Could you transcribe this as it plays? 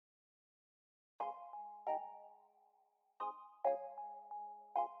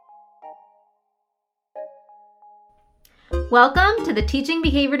Welcome to the Teaching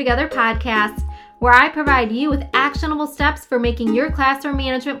Behavior Together podcast, where I provide you with actionable steps for making your classroom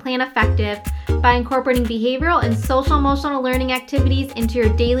management plan effective by incorporating behavioral and social-emotional learning activities into your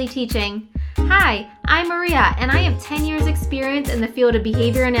daily teaching. Hi, I'm Maria, and I have 10 years experience in the field of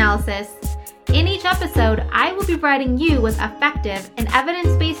behavior analysis. In each episode, I will be providing you with effective and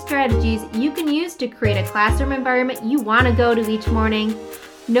evidence-based strategies you can use to create a classroom environment you want to go to each morning.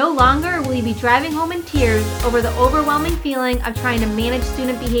 No longer will you be driving home in tears over the overwhelming feeling of trying to manage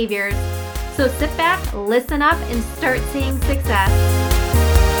student behaviors. So sit back, listen up, and start seeing success.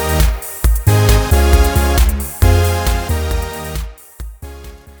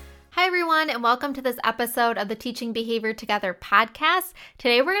 Hi everyone, and welcome to this episode of the Teaching Behavior Together podcast.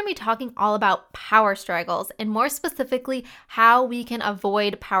 Today we're going to be talking all about power struggles, and more specifically, how we can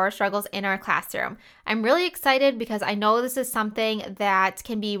avoid power struggles in our classroom. I'm really excited because I know this is something that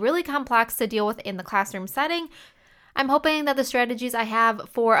can be really complex to deal with in the classroom setting. I'm hoping that the strategies I have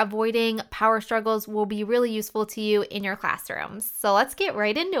for avoiding power struggles will be really useful to you in your classrooms. So let's get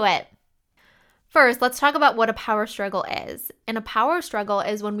right into it. First, let's talk about what a power struggle is. And a power struggle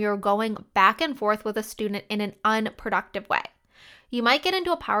is when we are going back and forth with a student in an unproductive way. You might get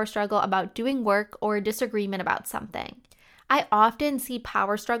into a power struggle about doing work or a disagreement about something. I often see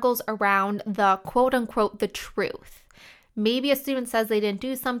power struggles around the quote-unquote the truth. Maybe a student says they didn't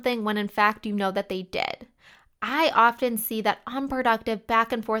do something when in fact you know that they did. I often see that unproductive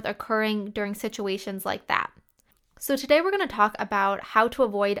back and forth occurring during situations like that. So today we're going to talk about how to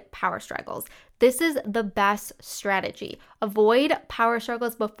avoid power struggles. This is the best strategy. Avoid power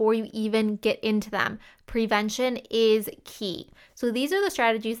struggles before you even get into them. Prevention is key. So these are the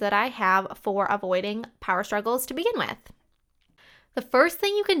strategies that I have for avoiding power struggles to begin with. The first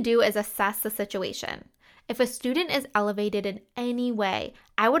thing you can do is assess the situation. If a student is elevated in any way,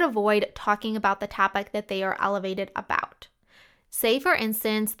 I would avoid talking about the topic that they are elevated about. Say, for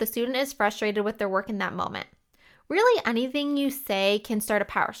instance, the student is frustrated with their work in that moment. Really, anything you say can start a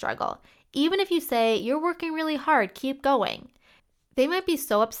power struggle. Even if you say, "You're working really hard, keep going." They might be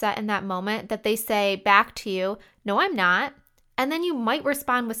so upset in that moment that they say back to you, "No, I'm not." And then you might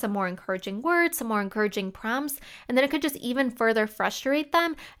respond with some more encouraging words, some more encouraging prompts, and then it could just even further frustrate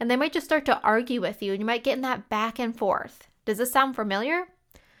them, and they might just start to argue with you, and you might get in that back and forth. Does this sound familiar?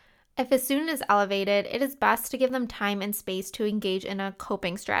 If a student is elevated, it is best to give them time and space to engage in a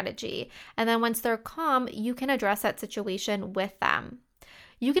coping strategy. And then once they're calm, you can address that situation with them.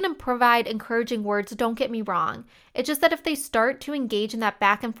 You can provide encouraging words, don't get me wrong. It's just that if they start to engage in that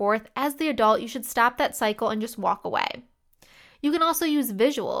back and forth, as the adult, you should stop that cycle and just walk away. You can also use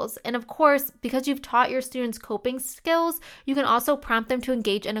visuals. And of course, because you've taught your students coping skills, you can also prompt them to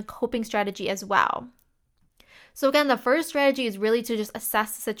engage in a coping strategy as well. So again, the first strategy is really to just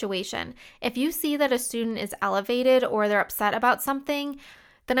assess the situation. If you see that a student is elevated or they're upset about something,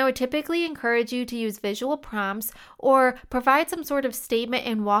 then I would typically encourage you to use visual prompts or provide some sort of statement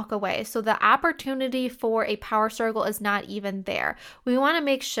and walk away. So the opportunity for a power struggle is not even there. We want to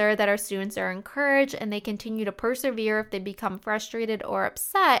make sure that our students are encouraged and they continue to persevere if they become frustrated or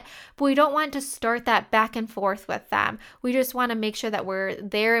upset, but we don't want to start that back and forth with them. We just want to make sure that we're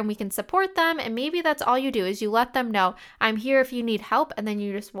there and we can support them. And maybe that's all you do is you let them know, "I'm here if you need help," and then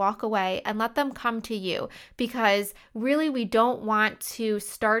you just walk away and let them come to you, because really we don't want to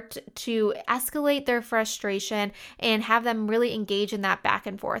start to escalate their frustration and have them really engage in that back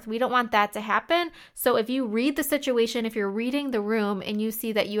and forth. We don't want that to happen. So if you read the situation, if you're reading the room and you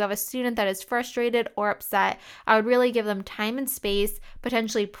see that you have a student that is frustrated or upset, I would really give them time and space,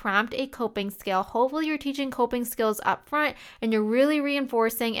 potentially prompt a coping skill. Hopefully you're teaching coping skills up front and you're really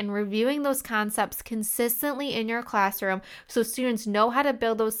reinforcing and reviewing those concepts consistently in your classroom so students know how to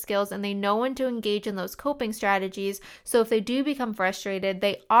build those skills and they know when to engage in those coping strategies. So if they do become frustrated,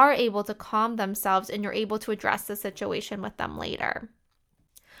 they are able to calm themselves and you're able to address the situation with them later.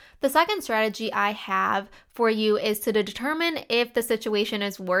 The second strategy I have for you is to determine if the situation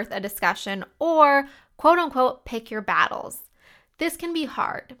is worth a discussion or quote unquote pick your battles. This can be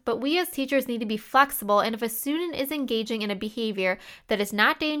hard, but we as teachers need to be flexible, and if a student is engaging in a behavior that is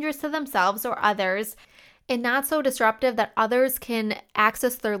not dangerous to themselves or others and not so disruptive that others can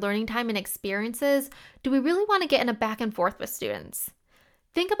access their learning time and experiences, do we really want to get in a back and forth with students?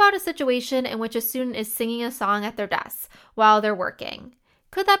 Think about a situation in which a student is singing a song at their desk while they're working.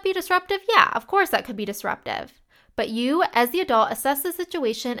 Could that be disruptive? Yeah, of course that could be disruptive. But you, as the adult, assess the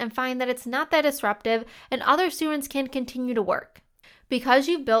situation and find that it's not that disruptive and other students can continue to work. Because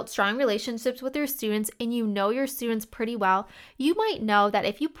you've built strong relationships with your students and you know your students pretty well, you might know that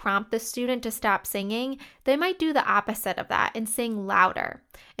if you prompt the student to stop singing, they might do the opposite of that and sing louder.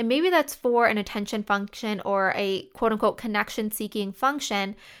 And maybe that's for an attention function or a quote-unquote connection-seeking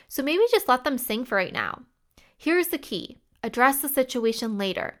function, so maybe just let them sing for right now. Here's the key. Address the situation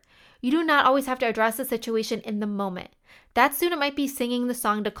later. You do not always have to address the situation in the moment. That student might be singing the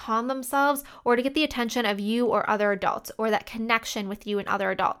song to calm themselves or to get the attention of you or other adults, or that connection with you and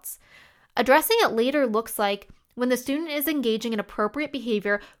other adults. Addressing it later looks like when the student is engaging in appropriate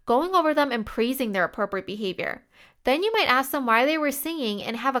behavior, going over them and praising their appropriate behavior. Then you might ask them why they were singing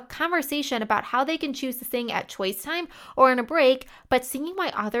and have a conversation about how they can choose to sing at choice time or in a break, but singing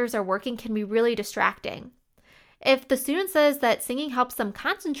while others are working can be really distracting. If the student says that singing helps them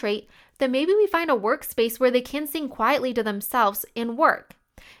concentrate, then maybe we find a workspace where they can sing quietly to themselves and work.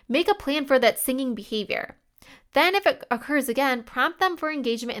 Make a plan for that singing behavior. Then if it occurs again, prompt them for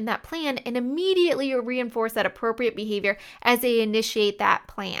engagement in that plan and immediately reinforce that appropriate behavior as they initiate that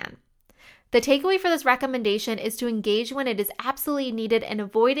plan. The takeaway for this recommendation is to engage when it is absolutely needed and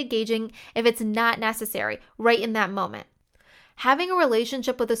avoid engaging if it's not necessary right in that moment. Having a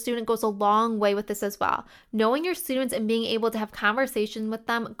relationship with a student goes a long way with this as well. Knowing your students and being able to have conversations with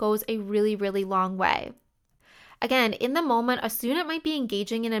them goes a really, really long way. Again, in the moment, a student might be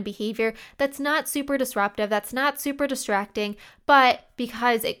engaging in a behavior that's not super disruptive, that's not super distracting, but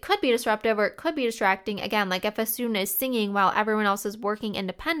because it could be disruptive or it could be distracting, again, like if a student is singing while everyone else is working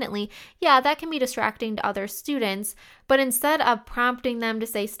independently, yeah, that can be distracting to other students. But instead of prompting them to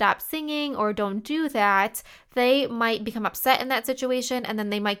say stop singing or don't do that, they might become upset in that situation, and then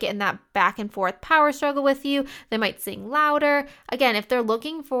they might get in that back and forth power struggle with you. They might sing louder. Again, if they're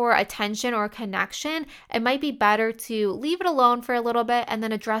looking for attention or connection, it might be better to leave it alone for a little bit and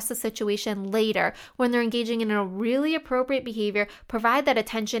then address the situation later when they're engaging in a really appropriate behavior. Provide that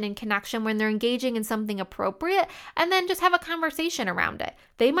attention and connection when they're engaging in something appropriate, and then just have a conversation around it.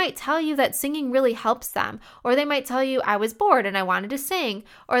 They might tell you that singing really helps them, or they might tell you, I was bored and I wanted to sing,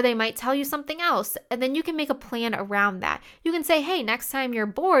 or they might tell you something else, and then you can make a plan around that. You can say, hey, next time you're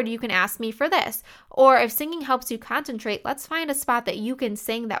bored, you can ask me for this. Or if singing helps you concentrate, let's find a spot that you can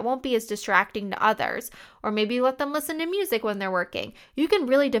sing that won't be as distracting to others. Or maybe let them listen to music when they're working. You can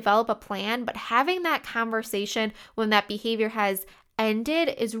really develop a plan, but having that conversation when that behavior has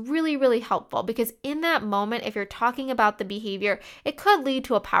ended is really, really helpful, because in that moment, if you're talking about the behavior, it could lead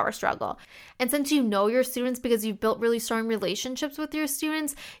to a power struggle. And since you know your students because you've built really strong relationships with your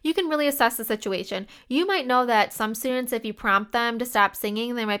students, you can really assess the situation. You might know that some students, if you prompt them to stop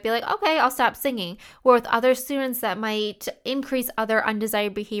singing, they might be like, okay, I'll stop singing. Or with other students, that might increase other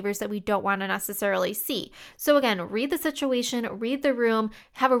undesired behaviors that we don't want to necessarily see. So again, read the situation, read the room,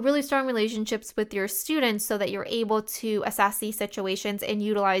 have a really strong relationships with your students so that you're able to assess these situations and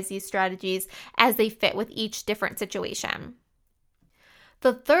utilize these strategies as they fit with each different situation.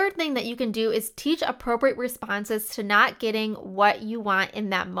 The third thing that you can do is teach appropriate responses to not getting what you want in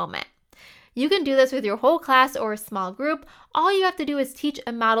that moment. You can do this with your whole class or a small group. All you have to do is teach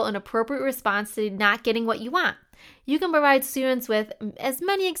and model an appropriate response to not getting what you want. You can provide students with as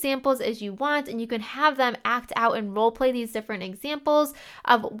many examples as you want, and you can have them act out and role play these different examples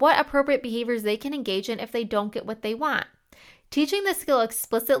of what appropriate behaviors they can engage in if they don't get what they want. Teaching the skill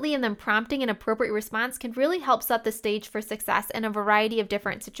explicitly and then prompting an appropriate response can really help set the stage for success in a variety of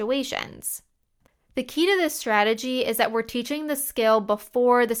different situations. The key to this strategy is that we're teaching the skill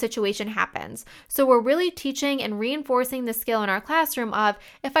before the situation happens. So we're really teaching and reinforcing the skill in our classroom of,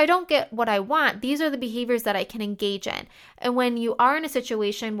 if I don't get what I want, these are the behaviors that I can engage in. And when you are in a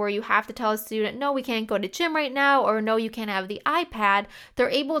situation where you have to tell a student, no, we can't go to gym right now, or no, you can't have the iPad, they're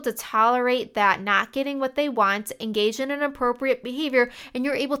able to tolerate that not getting what they want, engage in an appropriate behavior, and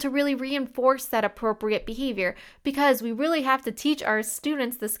you're able to really reinforce that appropriate behavior, because we really have to teach our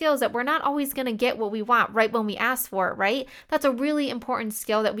students the skills that we're not always going to get what we want right when we ask for it, right? That's a really important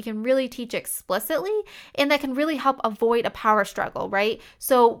skill that we can really teach explicitly, and that can really help avoid a power struggle, right?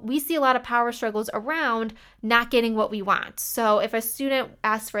 So we see a lot of power struggles around not getting what we want. So if a student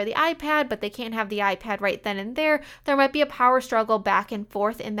asks for the iPad, but they can't have the iPad right then and there might be a power struggle back and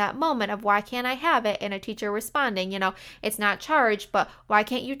forth in that moment of, why can't I have it? And a teacher responding, it's not charged, but why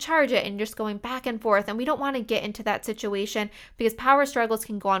can't you charge it? And just going back and forth. And we don't want to get into that situation, because power struggles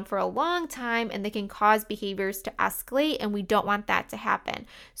can go on for a long time and they can cause behaviors to escalate, and we don't want that to happen.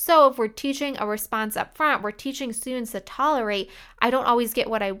 So if we're teaching a response up front, we're teaching students to tolerate, I don't always get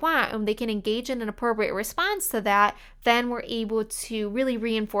what I want, and they can engage in an appropriate response to that, then we're able to really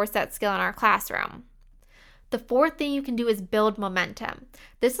reinforce that skill in our classroom. The fourth thing you can do is build momentum.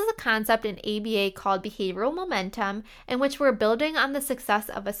 This is a concept in ABA called behavioral momentum, in which we're building on the success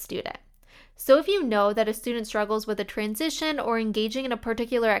of a student. So if you know that a student struggles with a transition or engaging in a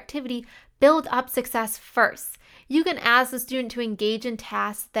particular activity, build up success first. You can ask the student to engage in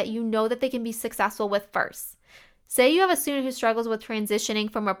tasks that you know that they can be successful with first. Say you have a student who struggles with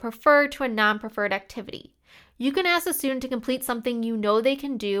transitioning from a preferred to a non-preferred activity. You can ask the student to complete something you know they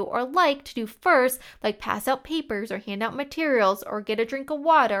can do or like to do first, like pass out papers or hand out materials or get a drink of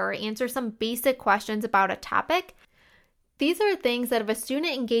water or answer some basic questions about a topic. These are things that if a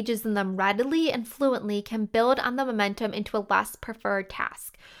student engages in them readily and fluently can build on the momentum into a less preferred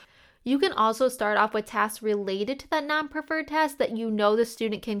task. You can also start off with tasks related to that non-preferred task that you know the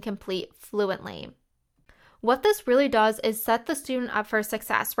student can complete fluently. What this really does is set the student up for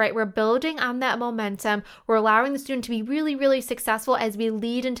success, right? We're building on that momentum. We're allowing the student to be really, really successful as we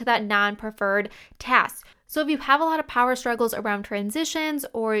lead into that non-preferred task. So if you have a lot of power struggles around transitions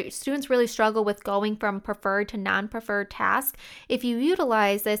or students really struggle with going from preferred to non-preferred tasks, if you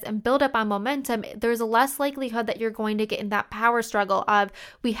utilize this and build up on momentum, there's a less likelihood that you're going to get in that power struggle of,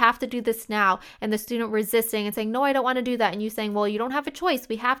 we have to do this now, and the student resisting and saying, no, I don't want to do that. And you saying, well, you don't have a choice.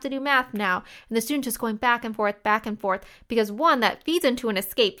 We have to do math now. And the student just going back and forth, because one, that feeds into an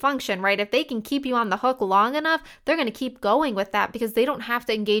escape function, right? If they can keep you on the hook long enough, they're going to keep going with that because they don't have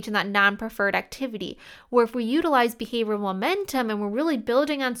to engage in that non-preferred activity. Where if we utilize behavioral momentum and we're really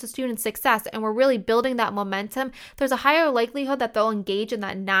building on student success and we're really building that momentum, there's a higher likelihood that they'll engage in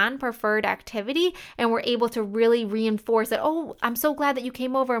that non-preferred activity and we're able to really reinforce that, oh, I'm so glad that you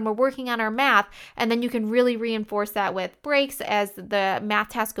came over and we're working on our math. And then you can really reinforce that with breaks as the math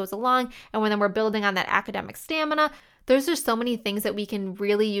task goes along. And when we're building on that academic stamina, there's just so many things that we can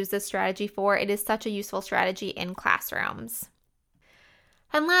really use this strategy for. It is such a useful strategy in classrooms.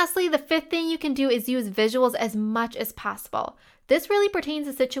 And lastly, the fifth thing you can do is use visuals as much as possible. This really pertains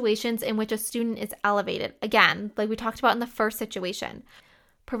to situations in which a student is elevated. Again, like we talked about in the first situation.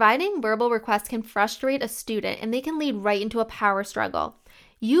 Providing verbal requests can frustrate a student and they can lead right into a power struggle.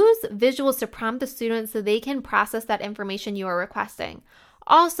 Use visuals to prompt the student so they can process that information you are requesting.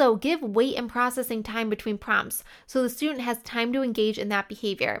 Also, give wait and processing time between prompts so the student has time to engage in that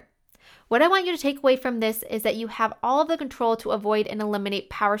behavior. What I want you to take away from this is that you have all of the control to avoid and eliminate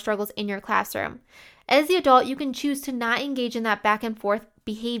power struggles in your classroom. As the adult, you can choose to not engage in that back and forth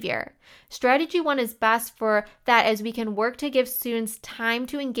behavior. Strategy 1 is best for that, as we can work to give students time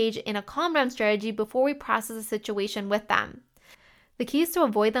to engage in a calm down strategy before we process a situation with them. The key is to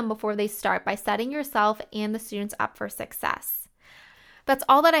avoid them before they start by setting yourself and the students up for success. That's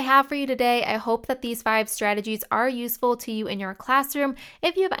all that I have for you today. I hope that these 5 strategies are useful to you in your classroom.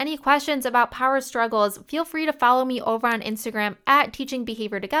 If you have any questions about power struggles, feel free to follow me over on Instagram at Teaching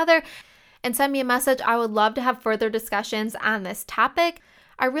Behavior Together and send me a message. I would love to have further discussions on this topic.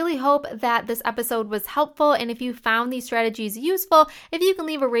 I really hope that this episode was helpful, and if you found these strategies useful, if you can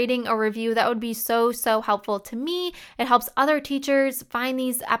leave a rating or review, that would be so helpful to me. It helps other teachers find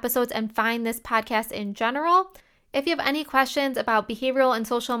these episodes and find this podcast in general. If you have any questions about behavioral and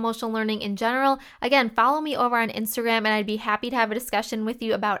social emotional learning in general, again, follow me over on Instagram and I'd be happy to have a discussion with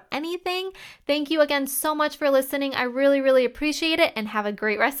you about anything. Thank you again so much for listening. I really appreciate it, and have a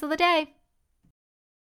great rest of the day.